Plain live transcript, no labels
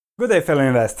Good day, fellow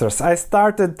investors. I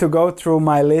started to go through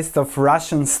my list of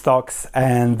Russian stocks,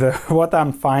 and what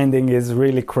I'm finding is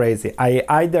really crazy. I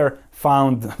either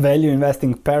found value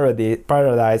investing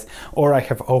paradise or I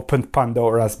have opened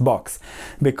Pandora's box,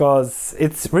 because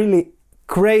it's really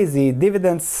crazy.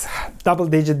 Dividends,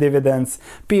 double-digit dividends,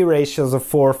 P ratios of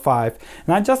 4 or 5.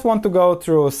 And I just want to go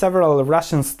through several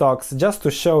Russian stocks just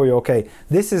to show you, okay,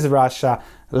 this is Russia.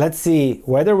 Let's see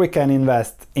whether we can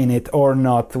invest in it or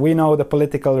not. We know the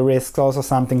political risks, also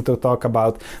something to talk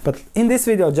about. But in this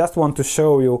video, I just want to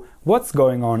show you what's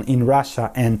going on in Russia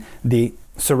and the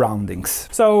surroundings.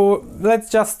 So let's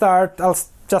just start. I'll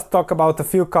just talk about a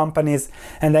few companies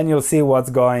and then you'll see what's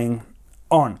going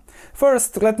on.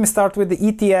 First, let me start with the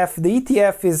ETF. The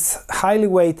ETF is highly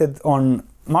weighted on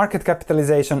market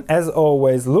capitalization. As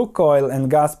always, Lukoil and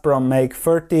Gazprom make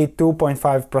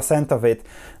 32.5% of it,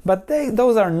 but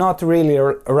those are not really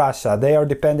Russia. They are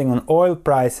depending on oil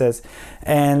prices,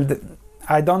 and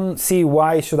I don't see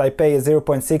why should I pay a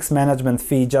 0.6 management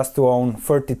fee just to own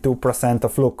 32%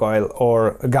 of Lukoil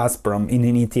or Gazprom in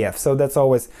an ETF. So that's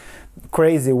always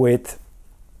crazy with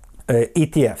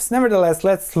ETFs. Nevertheless,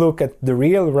 let's look at the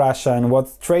real Russia and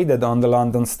what's traded on the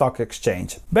London Stock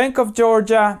Exchange. Bank of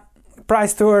Georgia,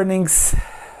 price to earnings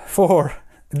 4,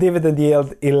 dividend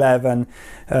yield 11.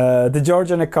 The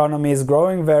Georgian economy is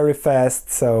growing very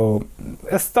fast, so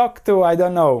a stock to, I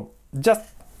don't know, just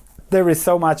there is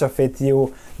so much of it,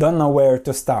 you don't know where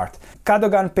to start.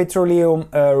 Cadogan Petroleum,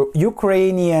 a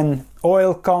Ukrainian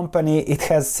oil company, it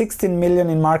has 16 million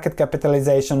in market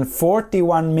capitalization,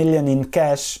 41 million in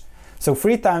cash, so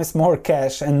 3 times more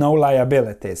cash and no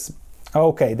liabilities.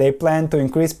 Okay, they plan to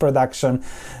increase production,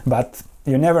 but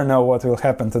you never know what will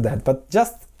happen to that. But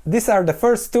just these are the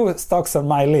first 2 stocks on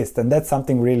my list, and that's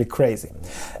something really crazy.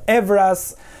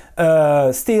 Evraz,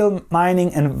 steel,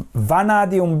 mining and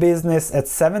vanadium business at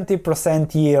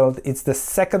 70% yield. It's the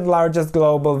second largest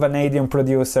global vanadium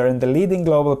producer and the leading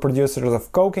global producer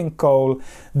of coking coal.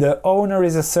 The owner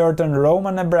is a certain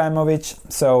Roman Abramovich,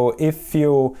 so if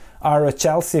you are a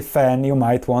Chelsea fan, you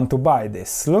might want to buy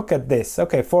this. Look at this.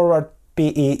 Okay, forward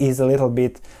PE is a little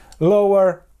bit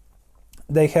lower.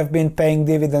 They have been paying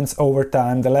dividends over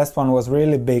time. The last one was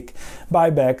really big,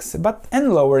 buybacks,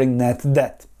 and lowering net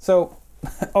debt. So,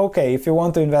 okay, if you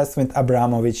want to invest with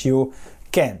Abramovich, you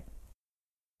can.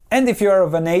 And if you are a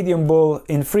vanadium bull,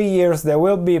 in 3 years there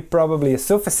will be probably a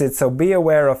sufficit, so be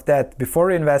aware of that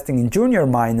before investing in junior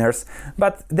miners,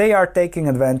 but they are taking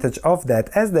advantage of that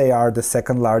as they are the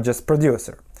second largest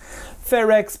producer.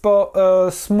 Ferrexpo,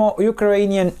 a small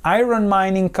Ukrainian iron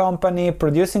mining company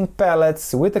producing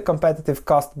pellets with a competitive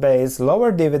cost base,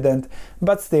 lower dividend,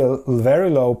 but still very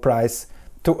low price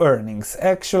to earnings.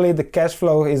 Actually, the cash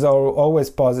flow is always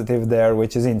positive there,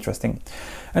 which is interesting.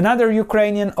 Another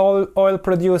Ukrainian oil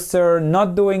producer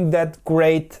not doing that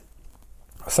great.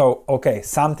 So, okay,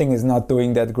 something is not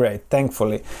doing that great,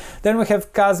 thankfully. Then we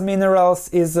have Kaz Minerals,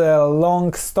 is a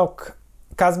long stock.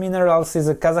 Kaz Minerals is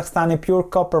a Kazakhstani pure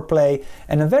copper play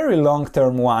and a very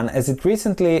long-term one, as it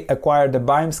recently acquired the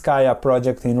Baimskaya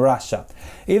project in Russia.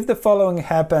 If the following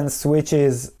happens, which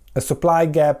is a supply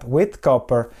gap with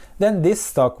copper, then this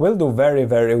stock will do very,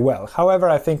 very well. However,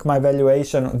 I think my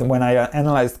valuation when I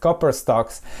analyzed copper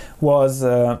stocks was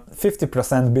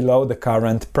 50% below the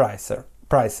current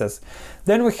prices.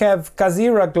 Then we have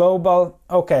Kazira Global,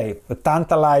 okay, a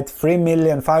Tantalite,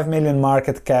 5 million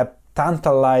market cap,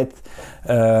 Tantalite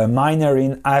miner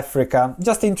in Africa.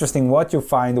 Just interesting what you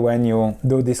find when you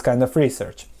do this kind of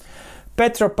research.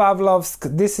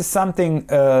 Petropavlovsk, this is something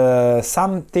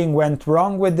went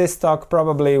wrong with this stock,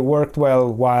 probably worked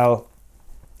well while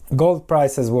gold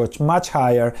prices were much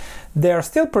higher. They are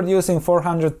still producing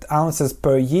 400 ounces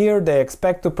per year. They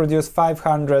expect to produce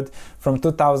 500 from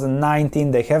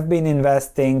 2019. They have been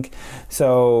investing,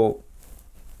 so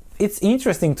it's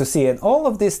interesting to see. And all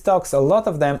of these stocks, a lot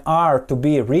of them are to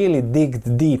be really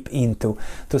digged deep into,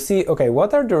 to see, okay,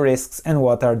 what are the risks and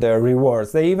what are the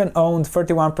rewards. They even owned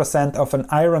 31% of an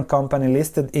iron company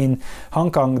listed in Hong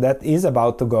Kong that is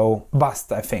about to go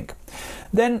bust, I think.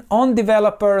 Then on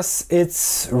developers,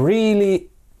 it's really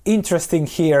interesting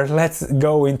here. Let's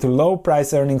go into low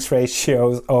price earnings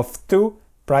ratios of 2,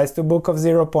 price to book of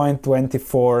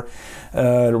 0.24,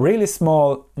 really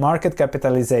small market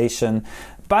capitalization,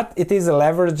 but it is a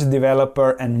leveraged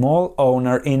developer and mall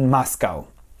owner in Moscow,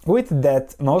 with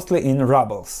debt mostly in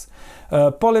rubles.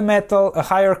 Polymetal, a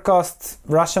higher cost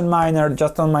Russian miner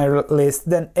just on my list.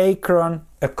 Then Acron,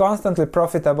 a constantly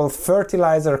profitable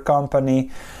fertilizer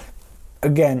company.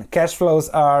 Again, cash flows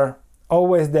are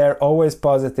always there, always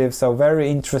positive, so very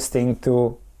interesting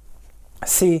to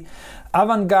see.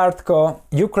 Avangardco,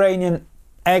 Ukrainian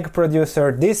egg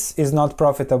producer. This is not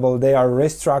profitable. They are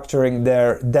restructuring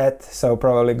their debt, so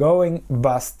probably going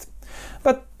bust.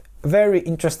 But very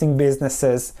interesting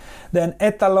businesses. Then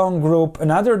Etalon Group,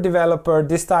 another developer,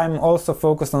 this time also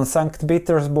focused on St.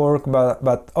 Petersburg,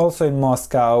 but also in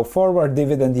Moscow. Forward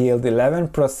dividend yield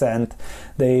 11%.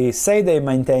 They say they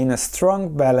maintain a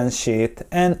strong balance sheet,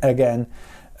 and again,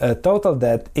 total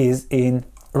debt is in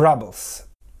rubles.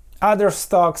 Other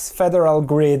stocks, Federal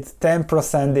Grid,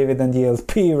 10% dividend yield,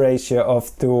 P ratio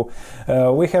of 2.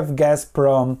 We have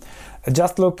Gazprom.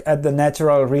 Just look at the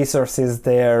natural resources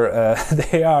there.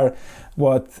 They are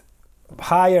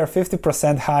higher,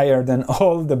 50% higher than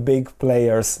all the big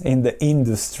players in the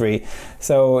industry.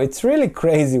 So it's really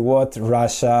crazy what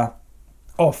Russia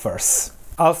offers.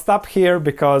 I'll stop here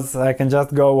because I can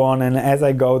just go on, and as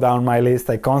I go down my list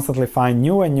I constantly find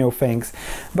new and new things.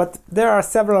 But there are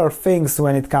several things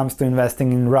when it comes to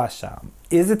investing in Russia.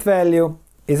 Is it value?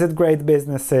 Is it great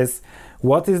businesses?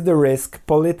 What is the risk?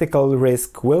 Political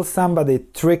risk? Will somebody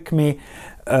trick me?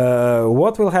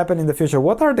 What will happen in the future?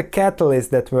 What are the catalysts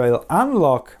that will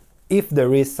unlock if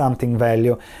there is something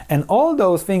value? And all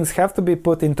those things have to be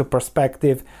put into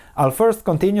perspective. I'll first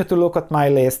continue to look at my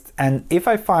list, and if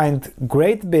I find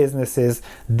great businesses,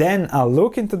 then I'll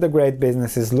look into the great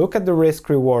businesses, look at the risk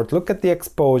reward, look at the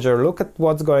exposure, look at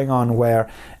what's going on where,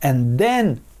 and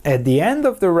then at the end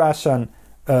of the Russian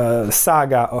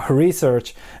saga or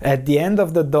research, at the end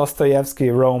of the Dostoevsky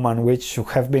roman, which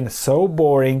have been so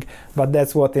boring, but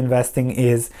that's what investing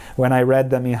is when I read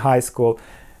them in high school,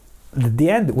 at the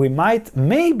end we might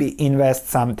maybe invest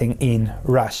something in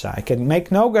Russia. I can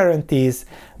make no guarantees,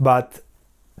 but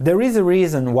there is a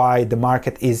reason why the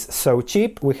market is so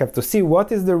cheap. We have to see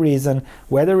what is the reason,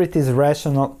 whether it is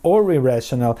rational or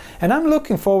irrational, and I'm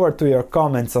looking forward to your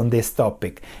comments on this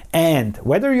topic, and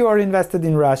whether you are invested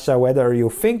in Russia, whether you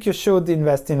think you should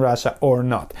invest in Russia or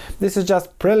not. This is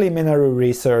just preliminary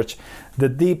research. The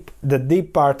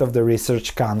deep part of the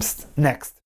research comes next.